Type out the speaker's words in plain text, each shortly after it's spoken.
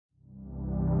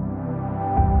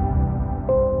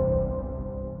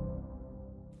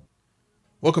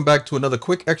Welcome back to another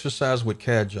quick exercise with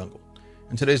CAD Jungle.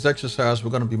 In today's exercise,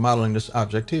 we're going to be modeling this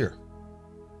object here.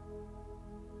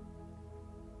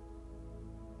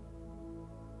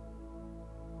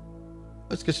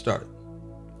 Let's get started.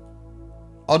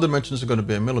 All dimensions are going to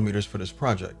be in millimeters for this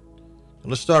project. So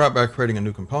let's start out by creating a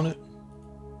new component.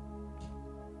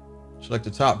 Select the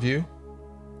top view.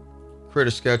 Create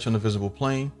a sketch on the visible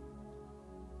plane.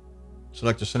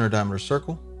 Select the center diameter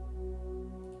circle.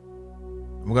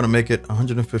 We're going to make it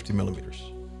 150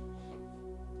 millimeters.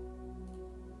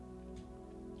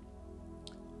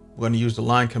 We're going to use the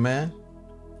line command,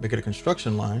 make it a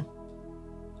construction line.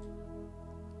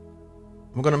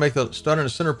 We're going to start in the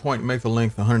center point and make the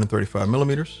length 135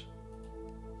 millimeters.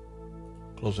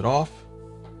 Close it off.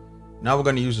 Now we're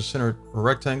going to use the center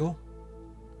rectangle.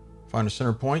 Find the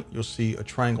center point. You'll see a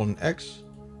triangle and X.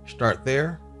 Start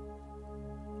there.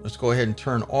 Let's go ahead and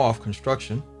turn off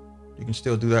construction. You can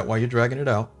still do that while you're dragging it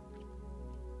out.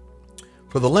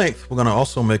 For the length, we're going to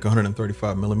also make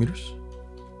 135 millimeters.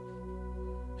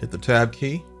 Hit the tab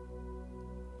key.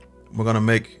 We're going to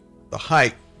make the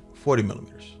height 40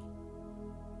 millimeters.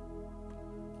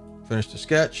 Finish the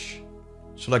sketch.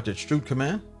 Select the extrude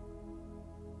command.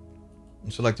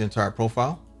 And select the entire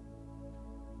profile.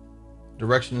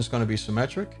 Direction is going to be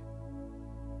symmetric.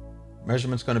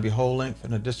 Measurement is going to be whole length,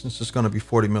 and the distance is going to be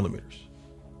 40 millimeters.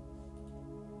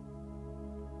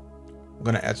 We're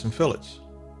going to add some fillets.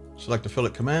 Select the fillet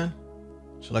command,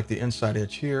 select the inside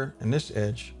edge here and this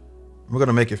edge. We're going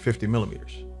to make it 50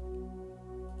 millimeters.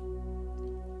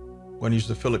 We're going to use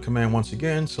the fillet command once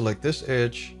again, select this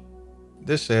edge,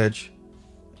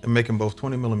 and make them both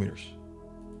 20 millimeters.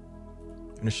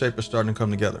 And the shape is starting to come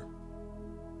together.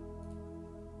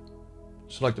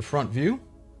 Select the front view,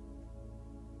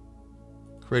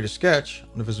 create a sketch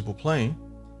on the visible plane.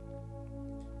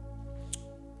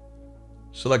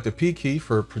 Select the P key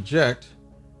for project,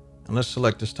 and let's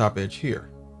select this top edge here.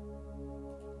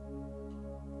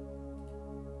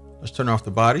 Let's turn off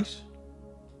the bodies.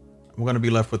 We're going to be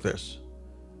left with this.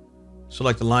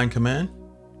 Select the line command.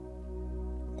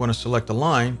 We're going to select the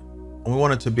line, and we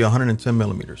want it to be 110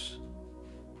 millimeters.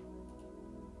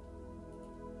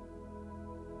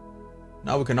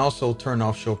 Now we can also turn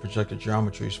off show projected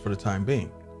geometries for the time being.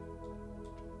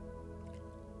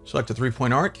 Select the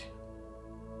 3-point arc.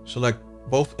 Select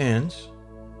both ends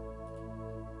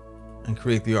and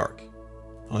create the arc.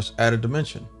 Now let's add a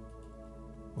dimension.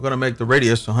 We're going to make the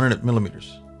radius 100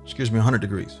 millimeters. 100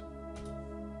 degrees.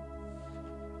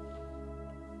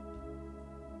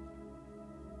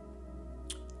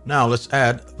 Now let's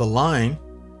add the line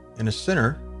in the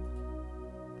center.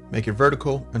 Make it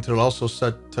vertical until it also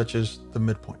touches the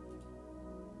midpoint.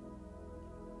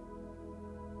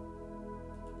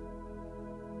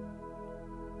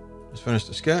 Let's finish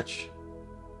the sketch.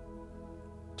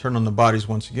 Turn on the bodies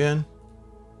once again.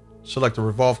 Select the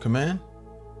revolve command.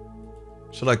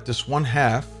 Select this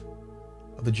 1/2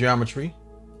 of the geometry.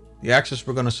 The axis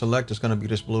we're going to select is going to be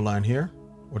this blue line here,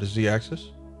 or the Z axis.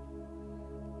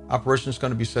 Operation is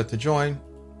going to be set to join,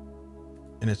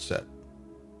 and it's set.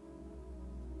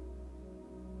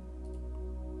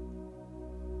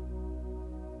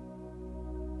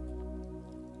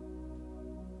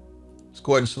 Let's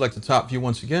go ahead and select the top view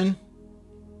once again.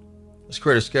 Let's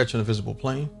create a sketch on a visible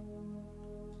plane.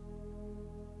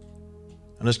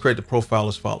 And let's create the profile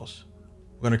as follows.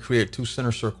 We're going to create 2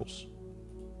 center circles.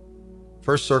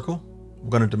 First circle, we're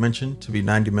going to dimension to be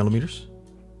 90 millimeters.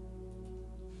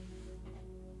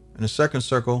 And the second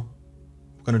circle,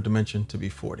 we're going to dimension to be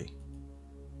 40.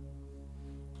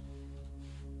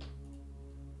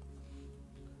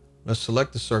 Let's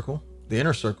select the circle, the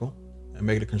inner circle, and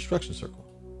make it a construction circle.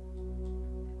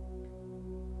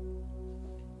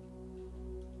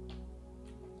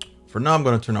 For now, I'm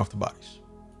going to turn off the bodies.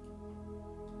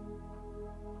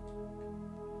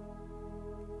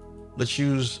 Let's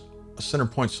use a center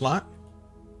point slot.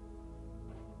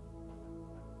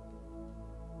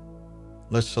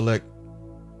 Let's select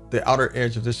the outer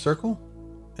edge of this circle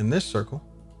and this circle,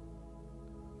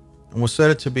 and we'll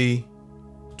set it to be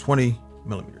 20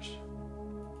 millimeters.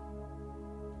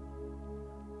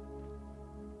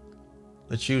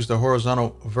 Let's use the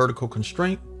horizontal vertical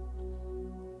constraint.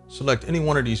 Select any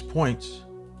one of these points,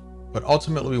 but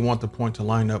ultimately we want the point to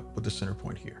line up with the center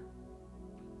point here.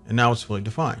 And now it's fully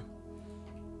defined.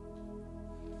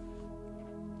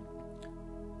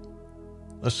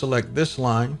 Let's select this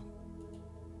line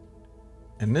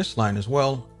and this line as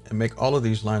well, and make all of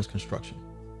these lines construction.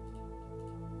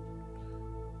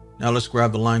 Now let's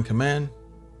grab the line command,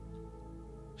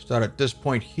 start at this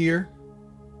point here,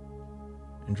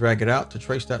 and drag it out to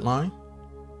trace that line.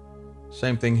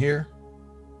 Same thing here,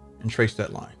 and trace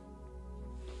that line.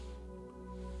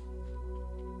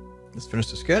 Let's finish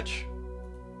the sketch.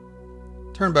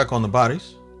 Turn back on the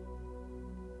bodies.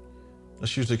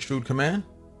 Let's use the extrude command.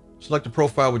 Select the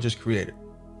profile we just created.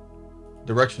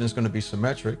 Direction is going to be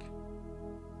symmetric.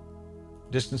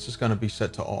 Distance is going to be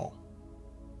set to all.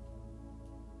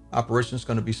 Operation is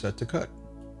going to be set to cut.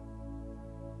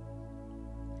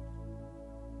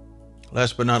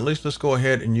 Last but not least, let's go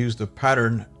ahead and use the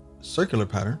pattern, circular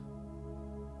pattern.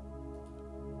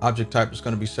 Object type is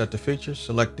going to be set to features.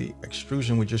 Select the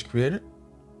extrusion we just created.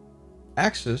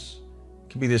 Axis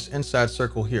can be this inside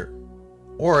circle here,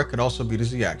 or it could also be the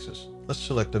z-axis. Let's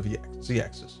select the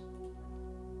z-axis.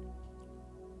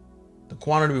 The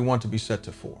quantity we want to be set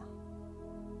to 4.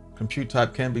 Compute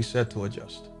type can be set to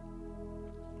adjust.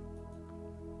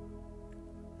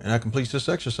 And that completes this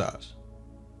exercise.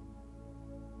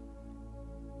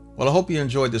 Well, I hope you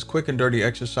enjoyed this quick and dirty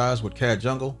exercise with CAD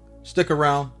Jungle. Stick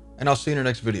around, and I'll see you in the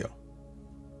next video.